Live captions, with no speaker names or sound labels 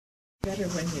Better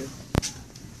when you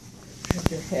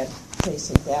have your head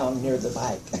facing down near the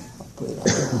mic. I'll put it on.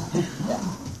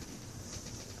 Yeah.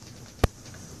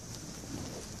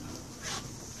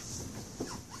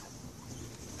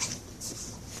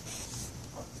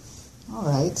 All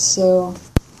right, so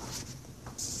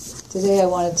today I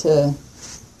wanted to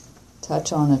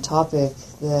touch on a topic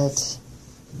that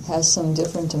has some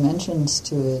different dimensions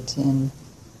to it and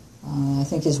I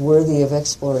think is worthy of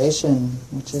exploration,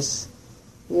 which is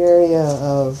the area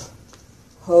of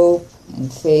hope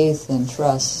and faith and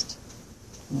trust.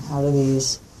 And how do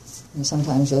these,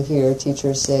 sometimes you'll hear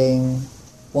teachers saying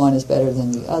one is better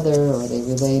than the other, or they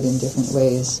relate in different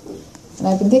ways. And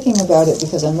I've been thinking about it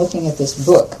because I'm looking at this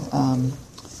book,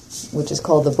 which is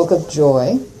called The Book of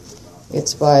Joy.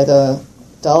 It's by the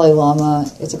Dalai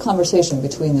Lama. It's a conversation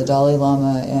between the Dalai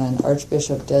Lama and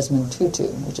Archbishop Desmond Tutu,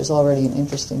 which is already an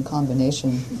interesting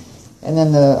combination. And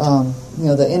then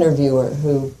the interviewer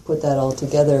who put that all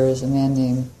together is a man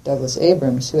named Douglas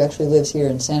Abrams, who actually lives here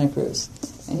in Santa Cruz.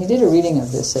 And he did a reading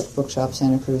of this at Bookshop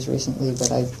Santa Cruz recently,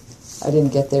 but I didn't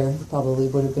get there. It probably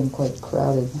would have been quite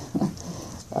crowded.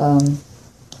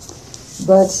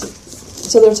 But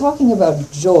so they're talking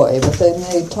about joy, but then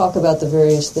they talk about the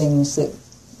various things that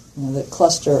that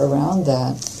cluster around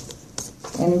that.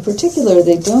 And in particular,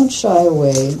 they don't shy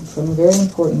away from a very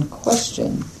important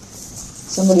question.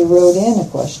 Somebody wrote in a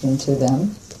question to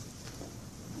them.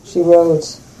 She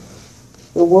wrote,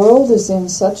 "The world is in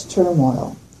such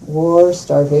turmoil, war,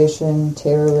 starvation,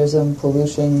 terrorism,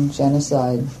 pollution,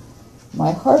 genocide.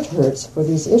 My heart hurts for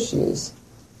these issues.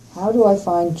 How do I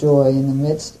find joy in the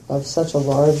midst of such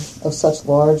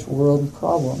large world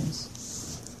problems?"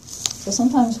 So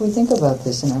sometimes we think about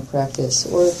this in our practice,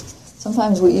 or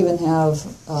sometimes we even have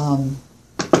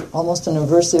almost an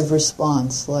aversive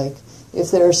response, like, if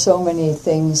there are so many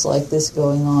things like this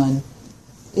going on,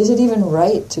 is it even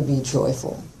right to be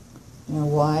joyful?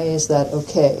 Why is that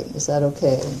okay? Is that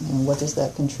okay? And what does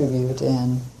that contribute?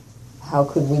 And how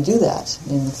could we do that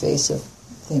in the face of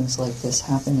things like this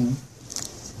happening?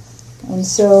 And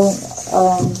so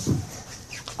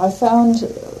I found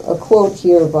a quote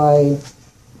here by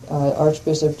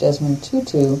Archbishop Desmond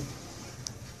Tutu.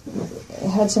 It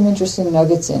had some interesting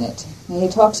nuggets in it. And he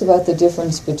talks about the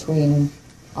difference between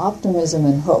optimism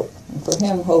and hope. And for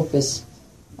him, hope is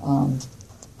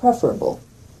preferable.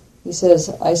 He says,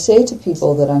 "I say to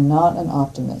people that I'm not an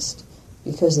optimist,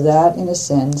 because that, in a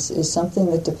sense, is something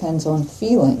that depends on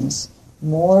feelings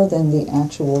more than the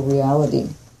actual reality.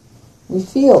 We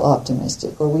feel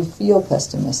optimistic or we feel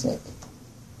pessimistic.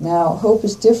 Now, hope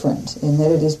is different in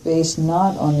that it is based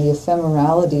not on the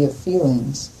ephemerality of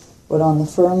feelings, but on the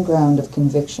firm ground of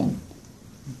conviction,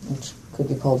 which could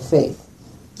be called faith.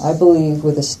 I believe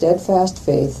with a steadfast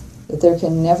faith that there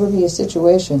can never be a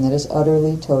situation that is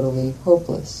utterly, totally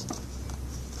hopeless.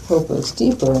 Hope is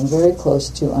deeper and very close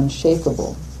to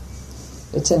unshakable.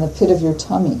 It's in the pit of your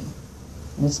tummy,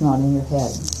 and it's not in your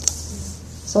head."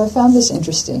 So I found this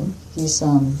interesting. He's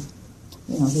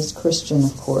he's Christian,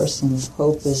 of course, and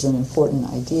hope is an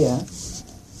important idea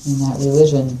in that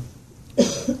religion.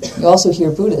 You also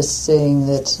hear Buddhists saying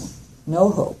that no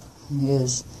hope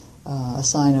is a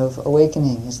sign of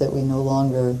awakening, is that we no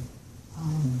longer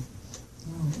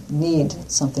need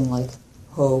something like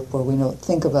hope, or we don't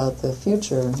think about the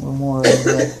future. We're more in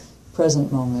the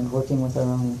present moment, working with our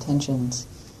own intentions.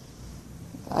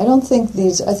 I think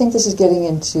this is getting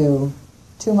into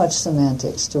too much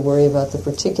semantics to worry about the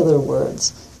particular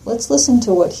words. Let's listen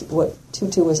to what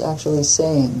Tutu was actually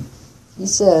saying. He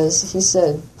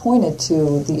pointed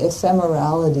to the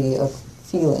ephemerality of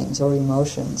feelings or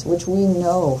emotions, which we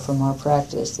know from our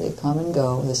practice. They come and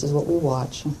go. This is what we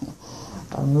watch.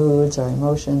 Our moods, our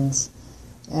emotions.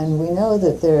 And we know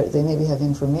that they maybe have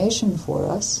information for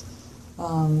us,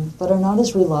 but are not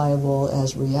as reliable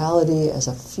as reality, as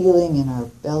a feeling in our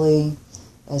belly,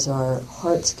 as our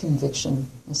heart's conviction,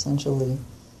 essentially.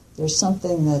 There's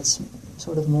something that's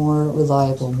sort of more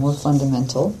reliable, more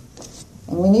fundamental,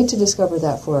 and we need to discover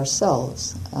that for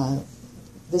ourselves.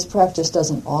 This practice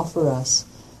doesn't offer us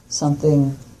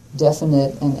something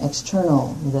definite and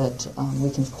external that we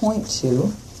can point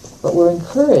to, but we're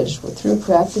encouraged through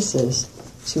practices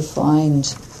to find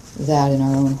that in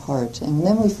our own heart. And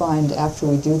then we find, after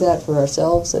we do that for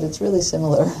ourselves, that it's really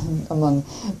similar among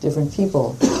different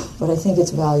people. But I think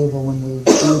it's valuable when we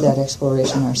do that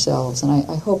exploration ourselves. And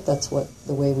I hope that's what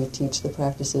the way we teach the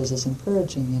practices is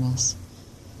encouraging in us.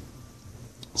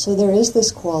 So there is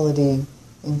this quality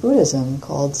in Buddhism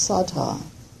called saddha,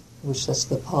 which is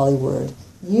the Pali word,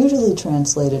 usually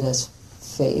translated as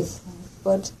faith,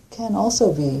 but can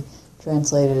also be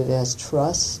translated as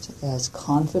trust, as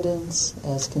confidence,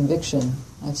 as conviction.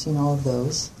 I've seen all of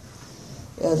those.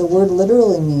 The word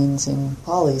literally means in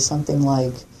Pali something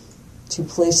like to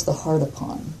place the heart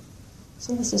upon.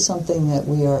 So this is something that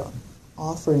we are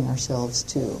offering ourselves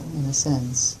to, in a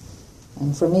sense.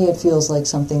 And for me it feels like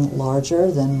something larger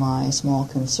than my small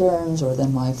concerns or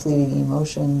than my fleeting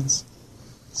emotions,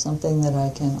 something that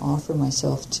I can offer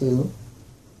myself to.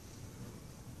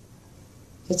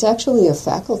 It's actually a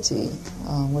faculty,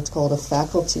 what's called a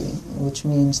faculty, which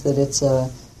means that it's a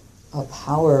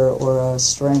power or a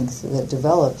strength that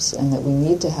develops and that we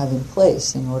need to have in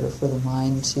place in order for the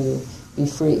mind to be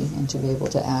free and to be able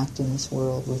to act in this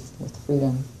world with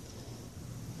freedom.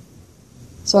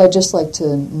 So I'd just like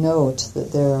to note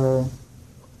that there are,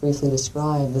 briefly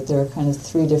described, that there are kind of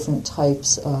three different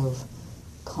types of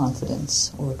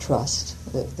confidence or trust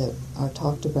that are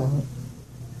talked about.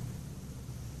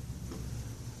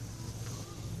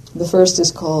 The first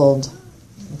is called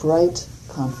bright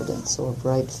confidence or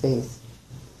bright faith.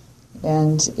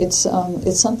 And it's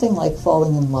something like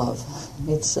falling in love.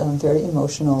 It's very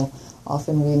emotional.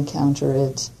 Often we encounter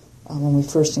it when we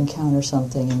first encounter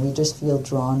something and we just feel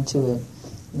drawn to it.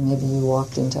 Maybe you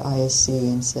walked into ISC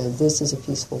and said, this is a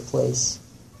peaceful place.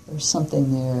 There's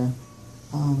something there.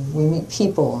 We meet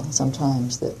people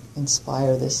sometimes that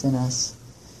inspire this in us.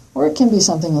 Or it can be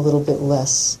something a little bit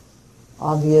less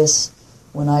obvious.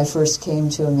 When I first came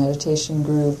to a meditation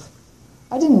group,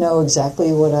 I didn't know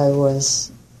exactly what I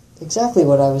was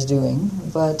doing,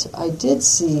 but I did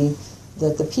see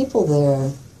that the people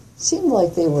there seemed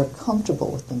like they were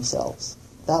comfortable with themselves.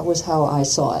 That was how I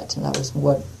saw it, and that was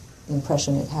what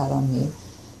impression it had on me.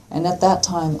 And at that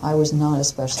time, I was not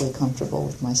especially comfortable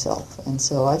with myself, and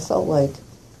so I felt like,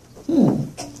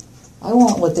 I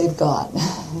want what they've got.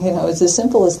 It's as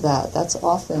simple as that. That's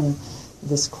often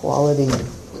this quality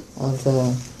of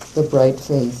the bright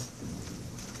faith,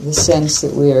 the sense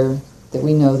that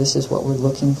we know this is what we're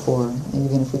looking for,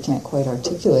 even if we can't quite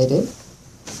articulate it.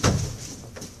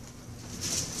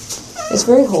 It's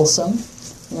very wholesome.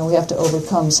 We have to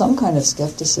overcome some kind of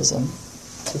skepticism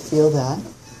to feel that.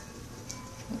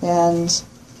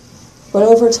 But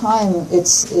over time,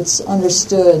 it's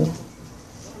understood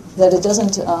that it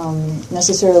doesn't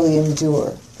necessarily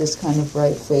endure. This kind of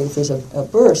bright faith is a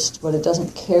burst, but it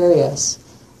doesn't carry us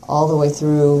all the way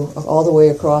through, all the way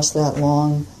across that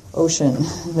long ocean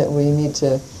that we need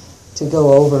to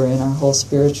go over in our whole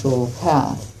spiritual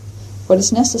path. But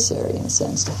it's necessary, in a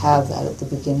sense, to have that at the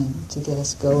beginning to get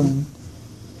us going.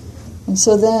 And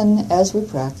so then, as we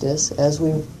practice, as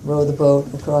we row the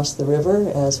boat across the river,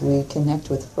 as we connect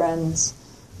with friends,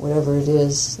 whatever it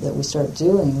is that we start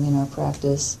doing in our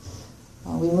practice,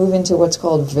 we move into what's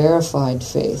called verified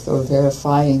faith or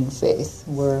verifying faith.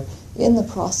 We're in the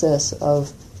process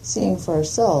of seeing for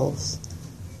ourselves,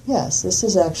 yes, this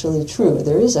is actually true.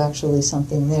 There is actually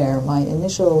something there. My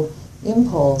initial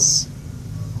impulse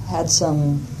had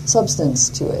some substance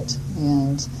to it.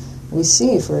 And we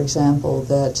see, for example,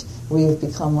 that we've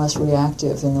become less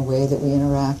reactive in the way that we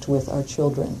interact with our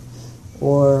children,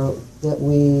 or that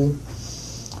we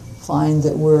find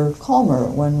that we're calmer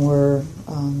when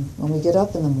we get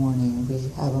up in the morning. We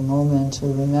have a moment to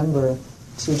remember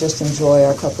to just enjoy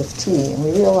our cup of tea, and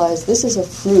we realize this is a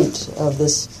fruit of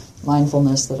this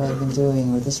mindfulness that I've been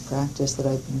doing, or this practice that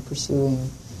I've been pursuing.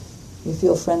 You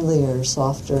feel friendlier,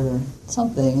 softer,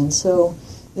 something. And so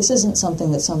this isn't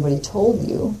something that somebody told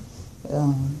you.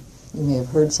 You may have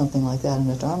heard something like that in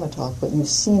a Dharma talk, but you've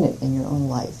seen it in your own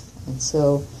life. And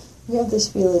so you have this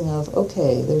feeling of,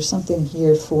 okay, there's something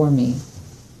here for me.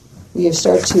 We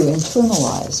start to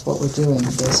internalize what we're doing,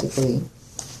 basically.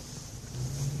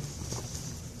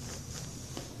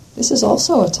 This is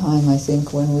also a time, I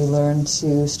think, when we learn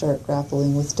to start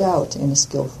grappling with doubt in a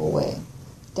skillful way.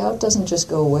 Doubt doesn't just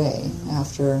go away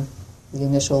after the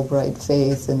initial bright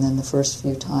faith and then the first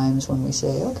few times when we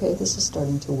say, okay, this is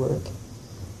starting to work.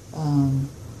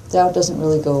 Doubt doesn't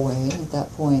really go away at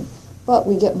that point, but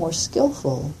we get more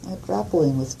skillful at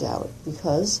grappling with doubt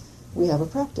because we have a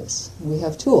practice. We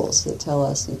have tools that tell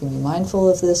us you can be mindful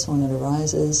of this when it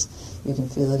arises, you can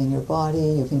feel it in your body,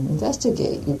 you can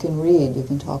investigate, you can read, you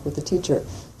can talk with the teacher.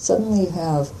 Suddenly you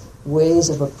have ways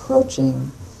of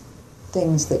approaching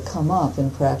things that come up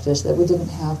in practice that we didn't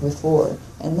have before.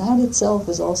 And that itself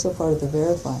is also part of the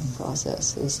verifying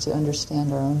process, is to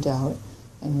understand our own doubt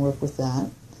and work with that.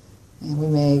 And we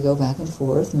may go back and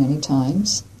forth many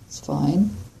times. It's fine.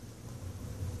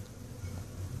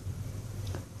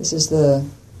 This is the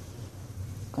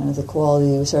kind of the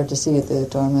quality, we start to see that the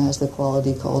Dharma has the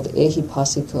quality called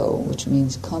ehipassiko, which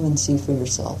means come and see for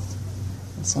yourself.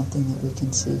 It's something that we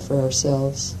can see for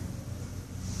ourselves.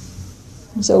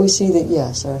 And so we see that,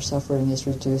 yes, our suffering is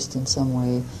reduced in some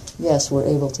way. Yes, we're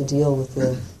able to deal with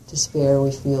the despair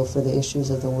we feel for the issues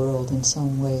of the world in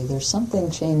some way. There's something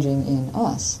changing in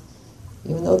us.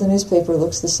 Even though the newspaper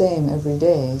looks the same every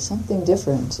day, something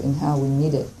different in how we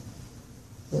meet it.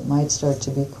 It might start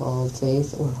to be called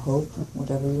faith or hope,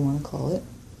 whatever you want to call it.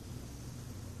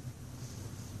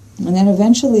 And then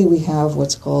eventually we have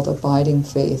what's called abiding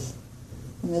faith.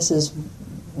 And this is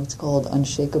what's called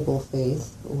unshakable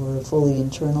faith, or fully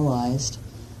internalized.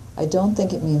 I don't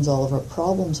think it means all of our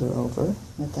problems are over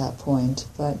at that point,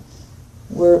 but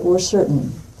we're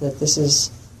certain that this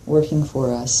is working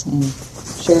for us. And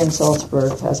Sharon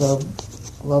Salzberg has a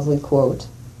lovely quote.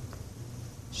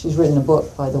 She's written a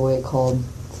book, by the way, called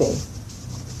Faith.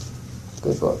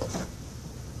 Good book.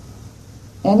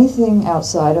 Anything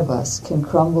outside of us can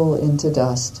crumble into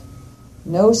dust.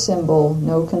 No symbol,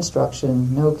 no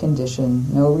construction, no condition,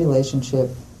 no relationship,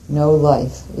 no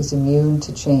life is immune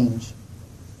to change.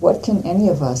 What can any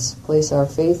of us place our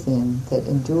faith in that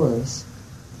endures?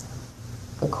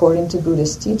 According to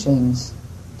Buddhist teachings,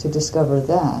 to discover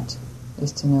that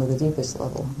is to know the deepest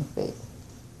level of faith.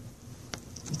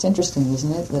 It's interesting,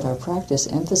 isn't it, that our practice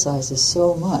emphasizes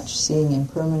so much seeing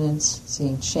impermanence,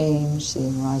 seeing change,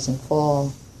 seeing rise and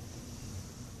fall,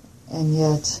 and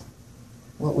yet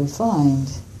what we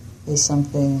find is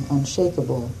something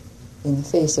unshakable in the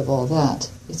face of all that.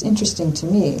 It's interesting to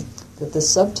me that the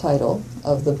subtitle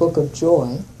of the Book of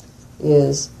Joy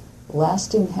is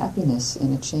Lasting Happiness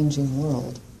in a Changing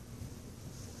World.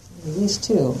 These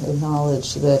two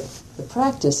acknowledge that the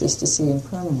practice is to see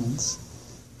impermanence,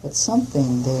 but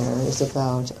something there is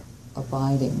about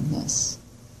abidingness.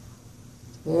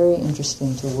 It's very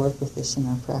interesting to work with this in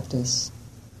our practice.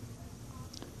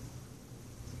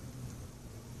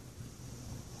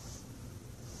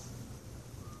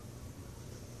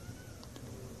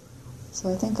 So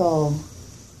I think I'll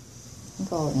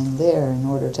end there in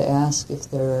order to ask if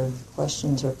there are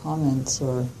questions or comments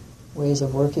or ways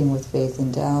of working with faith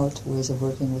and doubt, ways of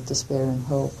working with despair and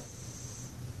hope.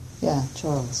 Yeah,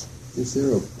 Charles. Is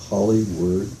there a Pali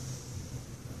word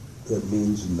that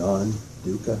means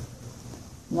non-dukkha?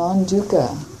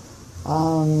 Non-dukkha.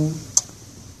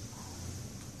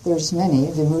 There's many.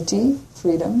 Vimutti,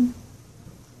 freedom.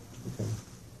 Okay.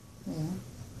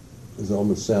 Yeah. It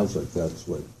almost sounds like that's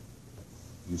what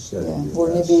you said. Yeah. In your Or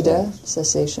last nibbida,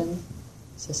 sentence.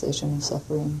 cessation of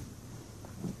suffering.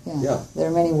 Yeah. There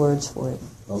are many words for it.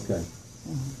 Okay.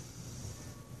 Yeah.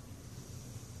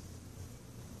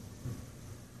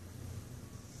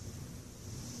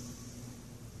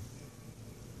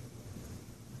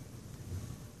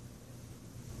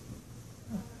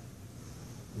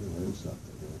 You learned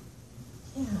something.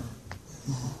 Yeah.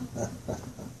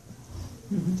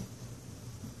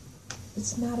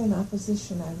 It's not an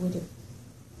opposition I would have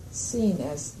seen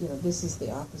as, this is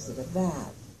the opposite of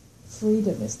that.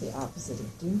 Freedom is the opposite of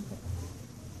dukkha.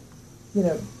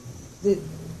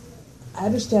 I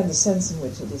understand the sense in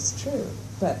which it is true,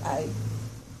 but not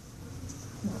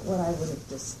what I would have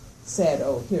just said,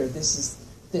 here, this is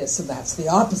this, and that's the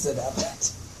opposite of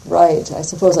it. Right. I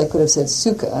suppose I could have said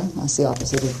sukha, that's the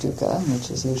opposite of dukkha, which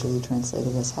is usually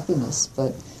translated as happiness,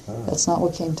 but that's not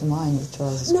what came to mind with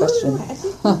Charles's question. No, I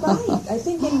think you're right. I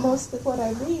think in most of what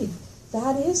I read,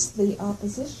 that is the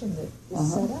opposition that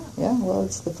is set up. Yeah, well,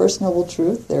 it's the first noble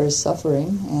truth, there is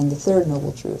suffering, and the third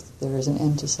noble truth, there is an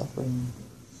end to suffering.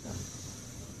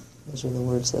 Those are the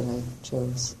words that I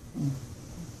chose.